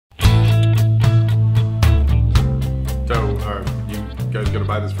You guys gonna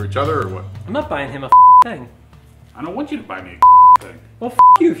buy this for each other or what? I'm not buying him a thing. I don't want you to buy me a thing. Well,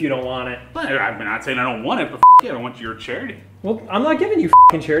 you if you don't want it. I'm not saying I don't want it, but you, I don't want your charity. Well, I'm not giving you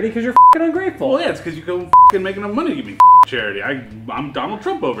charity because you're ungrateful. Well, yeah, it's because you go make enough money to give me charity. I'm Donald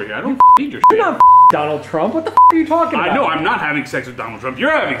Trump over here. I don't need your shit. You're not Donald Trump. What the are you talking about? I know I'm not having sex with Donald Trump.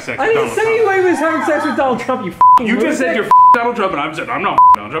 You're having sex with Donald Trump. I didn't say you was having sex with Donald Trump, you You just said you're Donald Trump, and I said I'm not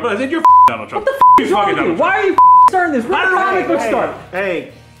Donald Trump, but I said you're Donald Trump. What the you're fucking Donald Trump. Why are you starting this? What comic book start?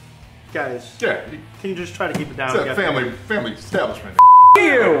 Hey, guys. Yeah. Can you just try to keep it down? It's a family establishment.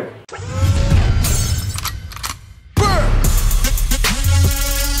 You!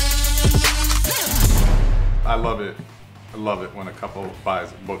 I love it. I love it when a couple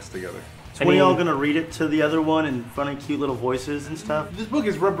buys books together. So when y'all gonna read it to the other one in funny, cute little voices and stuff? This book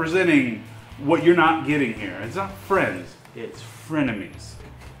is representing what you're not getting here. It's not friends, it's frenemies.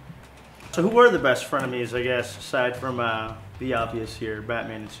 So who are the best frenemies, I guess, aside from the obvious here,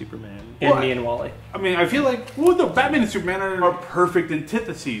 Batman and Superman? And me and Wally. I mean, I feel like, well, no, Batman and Superman are perfect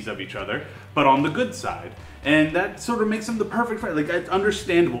antitheses of each other, but on the good side. And that sort of makes them the perfect friend. Like, it's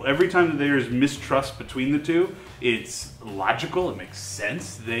understandable. Every time that there's mistrust between the two, it's logical, it makes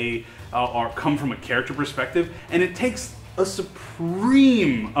sense. They come from a character perspective, and it takes a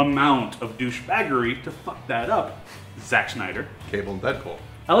supreme amount of douchebaggery to fuck that up. Zack Snyder. Cable and Deadpool.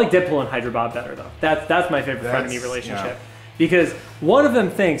 I like Deadpool and Hydra Bob better, though. That's my favorite frenemy relationship. Yeah. Because one of them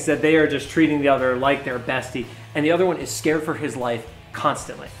thinks that they are just treating the other like their bestie, and the other one is scared for his life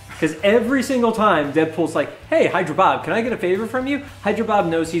constantly. Because every single time Deadpool's like, hey, Hydra Bob, can I get a favor from you? Hydra Bob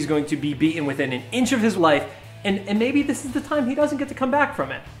knows he's going to be beaten within an inch of his life, and maybe this is the time he doesn't get to come back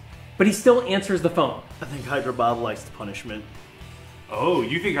from it. But he still answers the phone. I think Hydra Bob likes the punishment. Oh,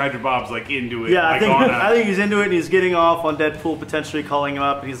 you think Hydra Bob's like into it? Yeah, like I think he's into it, and he's getting off on Deadpool potentially calling him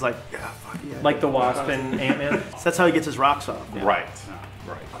up, and he's like, yeah, fuck yeah. Like the Wasp and Ant-Man? So that's how he gets his rocks off. Yeah. Right.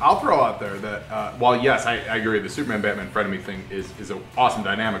 I'll throw out there that, while yes, I agree, the Superman-Batman frenemy thing is an awesome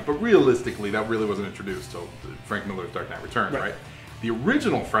dynamic, but realistically, that really wasn't introduced till Frank Miller's Dark Knight Returns, right? The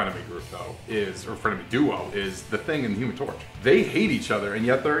original frenemy group, though, or frenemy duo, is The Thing and the Human Torch. They hate each other, and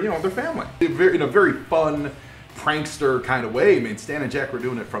yet they're family. In a very fun, prankster kind of way. I mean, Stan and Jack were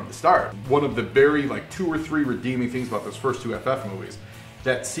doing it from the start. One of the very, 2 or 3 redeeming things about those first 2 FF movies,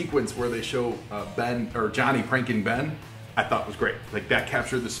 that sequence where they show Johnny pranking Ben, I thought was great. Like, that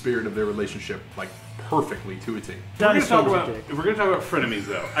captured the spirit of their relationship, perfectly to a T. If we're gonna talk about frenemies,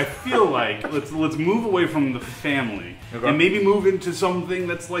 though, I feel like let's move away from the family and maybe move into something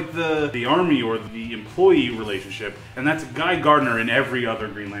that's like the army or the employee relationship, and that's Guy Gardner in every other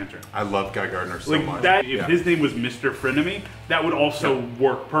Green Lantern. I love Guy Gardner so much. If his name was Mr. Frenemy, that would also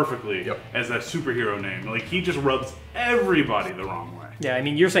work perfectly as a superhero name. Like, he just rubs everybody the wrong way. Yeah, I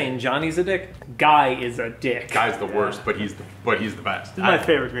mean, you're saying Johnny's a dick? Guy is a dick. Guy's the worst, but he's the best. He's my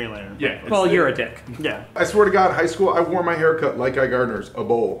favorite Green Lantern. Yeah. Well, you're a dick. Yeah. I swear to God, high school, I wore my haircut like Guy Gardner's, a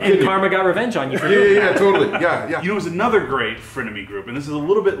bowl. And Karma got revenge on you for doing that. Yeah, totally. Yeah. You know, it's another great frenemy group, and this is a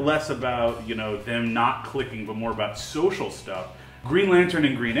little bit less about, them not clicking, but more about social stuff. Green Lantern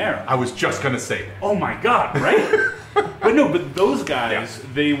and Green Arrow. I was just gonna say that. Oh my God, right? but those guys,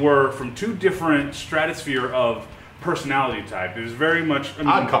 they were from 2 different stratosphere of personality type. It was very much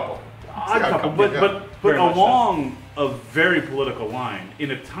odd couple. But along a very political line in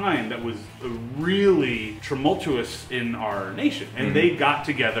a time that was really tumultuous in our nation, and they got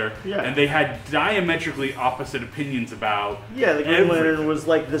together and they had diametrically opposite opinions about. Yeah, the Green Lantern was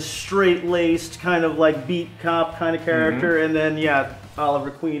like the straight-laced kind of beat cop kind of character, and then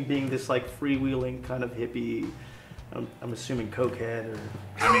Oliver Queen being this freewheeling kind of hippie. I'm assuming cokehead or.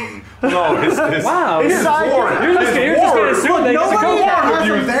 I mean, no, his wow, his warrant. You're just gonna assume that he's a cokehead. If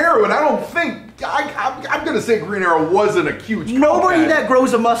you was heroin, I don't think. I'm gonna say Green Arrow wasn't a huge. Nobody that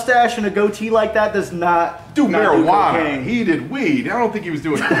grows a mustache and a goatee like that does not do marijuana. He did weed. I don't think he was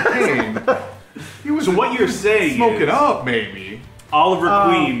doing cocaine. He was. So what you're saying? Smoking up, maybe. Oliver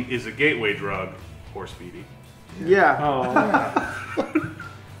Queen is a gateway drug, or Speedy. Yeah.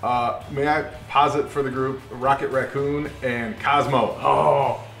 May I posit for the group Rocket Raccoon and Cosmo?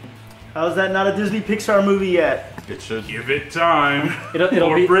 Oh. How's that not a Disney Pixar movie yet? It should. Give it time. It'll be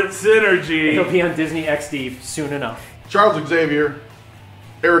corporate synergy. It'll be on Disney XD soon enough. Charles Xavier,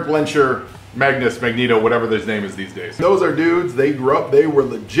 Eric Lenscher, Magnus, Magneto, whatever his name is these days. Those are dudes, they grew up, they were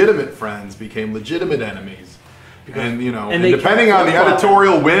legitimate friends, became legitimate enemies. And, depending on the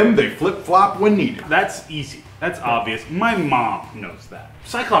editorial whim, they flip-flop when needed. That's easy. That's obvious. My mom knows that.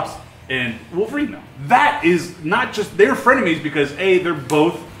 Cyclops and Wolverine know. That is not just, they're frenemies because A, they're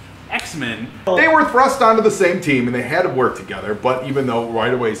both X-Men. They were thrust onto the same team and they had to work together, but even though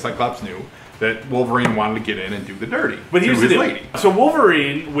right away Cyclops knew, that Wolverine wanted to get in and do the dirty. But here's to the his deal. lady. So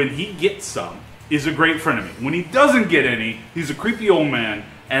Wolverine, when he gets some, is a great frenemy. When he doesn't get any, he's a creepy old man,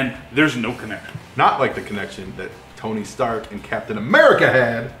 and there's no connection. Not like the connection that Tony Stark and Captain America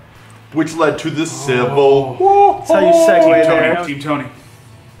had, which led to the Civil War. That's how you segue there. Team Tony.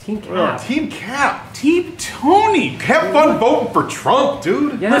 Team Cap. Team Cap. Team Tony. Have fun voting for Trump,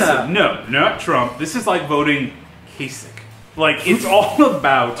 dude. Yeah. Listen, no, not Trump. This is like voting Kasich. Like, it's all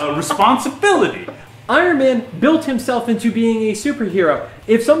about responsibility. Iron Man built himself into being a superhero.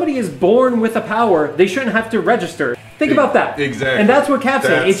 If somebody is born with a power, they shouldn't have to register. Think about that. Exactly. And that's what Cap's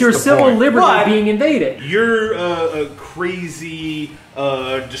saying. That's It's your the civil point. liberty But being invaded. You're a crazy,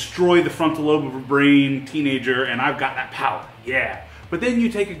 destroy the frontal lobe of a brain teenager, and I've got that power. Yeah. But then you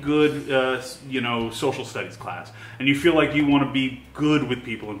take a good, social studies class, and you feel like you want to be good with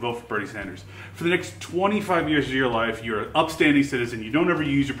people and vote for Bernie Sanders. For the next 25 years of your life, you're an upstanding citizen. You don't ever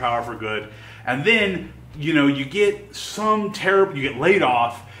use your power for good. And then, you get you get laid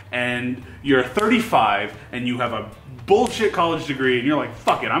off, and you're 35, and you have a bullshit college degree, and you're like,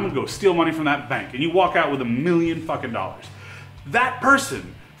 fuck it, I'm gonna go steal money from that bank. And you walk out with $1 million fucking dollars. That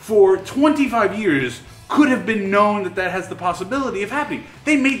person, for 25 years, could have been known that has the possibility of happening.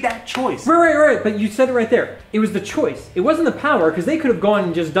 They made that choice. Right. But you said it right there. It was the choice. It wasn't the power, because they could have gone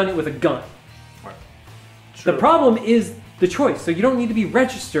and just done it with a gun. Right. The problem is the choice. So you don't need to be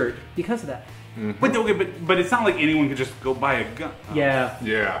registered because of that. Mm-hmm. But it's not like anyone could just go buy a gun. Yeah.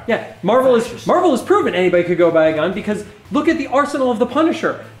 Yeah. Marvel has proven anybody could go buy a gun, because look at the arsenal of the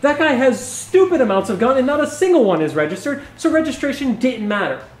Punisher. That guy has stupid amounts of gun, and not a single one is registered. So registration didn't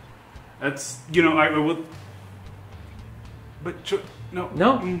matter. That's I would. But no.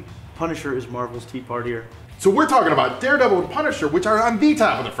 No. Punisher is Marvel's Tea Partier. So we're talking about Daredevil and Punisher, which are on the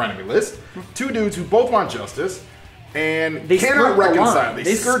top of the frenemy list. Two dudes who both want justice and They cannot skirt the reconcile. line. They both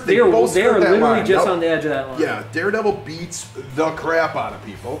They're skirt that literally line. just Yep. on the edge of that line. Yeah, Daredevil beats the crap out of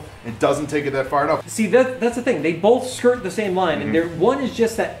people and doesn't take it that far enough. See, that's the thing. They both skirt the same line, and one is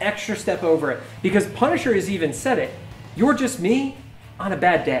just that extra step over it. Because Punisher has even said it. You're just me on a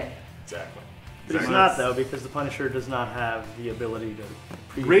bad day. Exactly. But it's not, though, because the Punisher does not have the ability to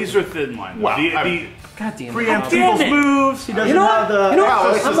Razor thin line. Wow, God damn it. preempt Damn people's it. moves. He doesn't You know have what? the. You know Wow,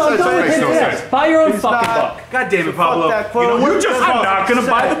 what? this I'm is- done this with makes it. no Yes. sense. Buy your own He's fucking not- book. God damn it, Pablo. that quote. I'm not gonna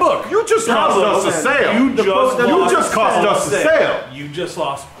buy the book. You just Pablo, cost us a sale. You The book that You lost just cost us a sale. You just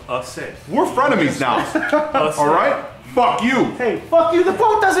lost a sale. We're frenemies now. All right? Fuck you. Hey, fuck you. The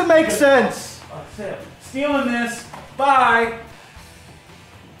quote doesn't make sense. A sale. Stealing this. Bye.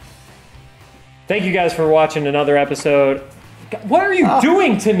 Thank you guys for watching another episode. God, what are you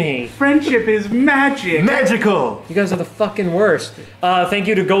doing to me? Friendship is magic. Magical. You guys are the fucking worst. Thank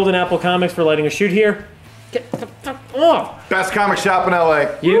you to Golden Apple Comics for letting us shoot here. Get the fuck off. Best comic shop in LA.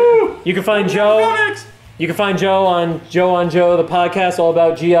 You can find Joe. You can find Joe on Joe, the podcast all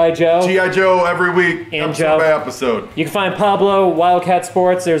about G.I. Joe. G.I. Joe every week, And episode Joe. by episode. You can find Pablo, Wildcat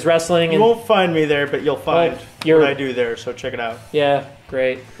Sports. There's wrestling. You And won't find me there, but you'll find you're- what I do there, so check it out. yeah,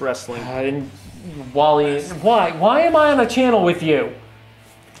 great. Wrestling. And Wally, why am I on a channel with you?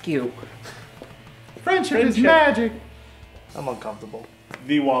 Fuck you. Friendship is magic. I'm uncomfortable.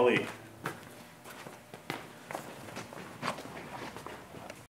 The Wally.